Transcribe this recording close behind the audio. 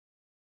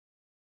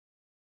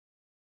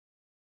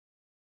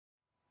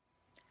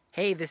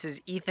Hey, this is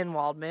Ethan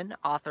Waldman,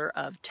 author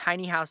of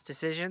Tiny House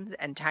Decisions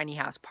and Tiny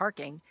House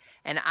Parking,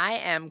 and I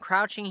am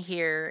crouching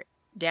here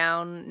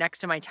down next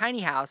to my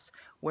tiny house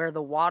where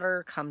the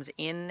water comes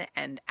in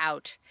and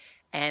out.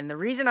 And the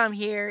reason I'm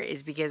here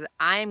is because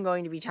I'm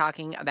going to be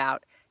talking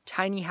about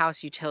tiny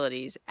house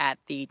utilities at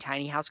the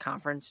Tiny House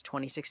Conference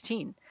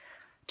 2016.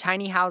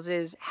 Tiny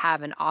houses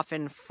have an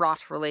often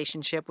fraught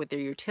relationship with their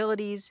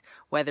utilities,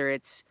 whether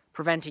it's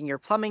preventing your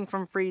plumbing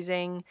from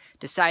freezing,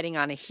 deciding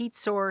on a heat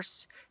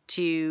source,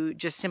 to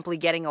just simply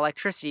getting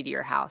electricity to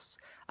your house.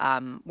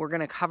 We're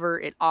going to cover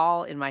it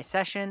all in my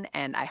session,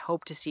 and I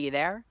hope to see you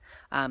there.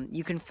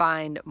 You can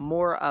find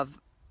more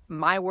of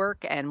my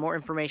work and more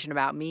information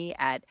about me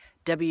at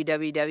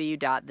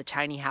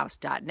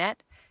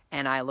www.thetinyhouse.net,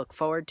 and I look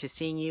forward to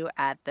seeing you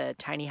at the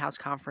Tiny House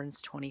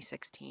Conference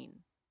 2016.